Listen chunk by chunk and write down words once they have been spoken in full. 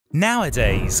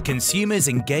Nowadays, consumers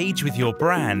engage with your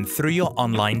brand through your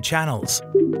online channels.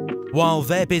 While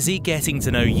they're busy getting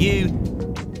to know you,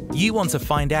 you want to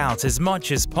find out as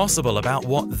much as possible about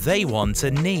what they want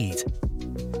and need.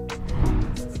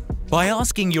 By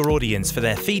asking your audience for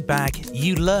their feedback,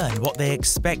 you learn what they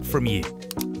expect from you.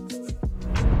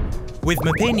 With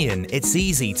Mopinion, it's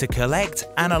easy to collect,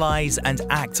 analyze, and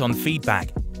act on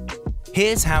feedback.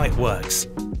 Here's how it works.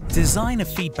 Design a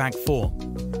feedback form,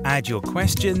 add your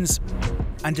questions,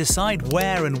 and decide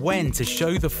where and when to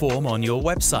show the form on your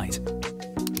website.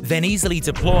 Then easily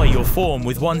deploy your form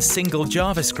with one single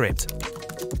JavaScript.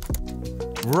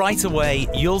 Right away,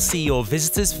 you'll see your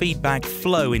visitors' feedback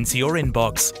flow into your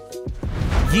inbox.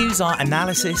 Use our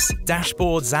analysis,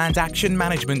 dashboards, and action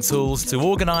management tools to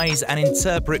organize and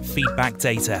interpret feedback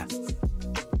data.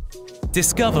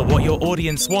 Discover what your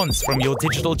audience wants from your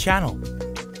digital channel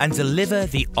and deliver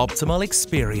the optimal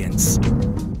experience.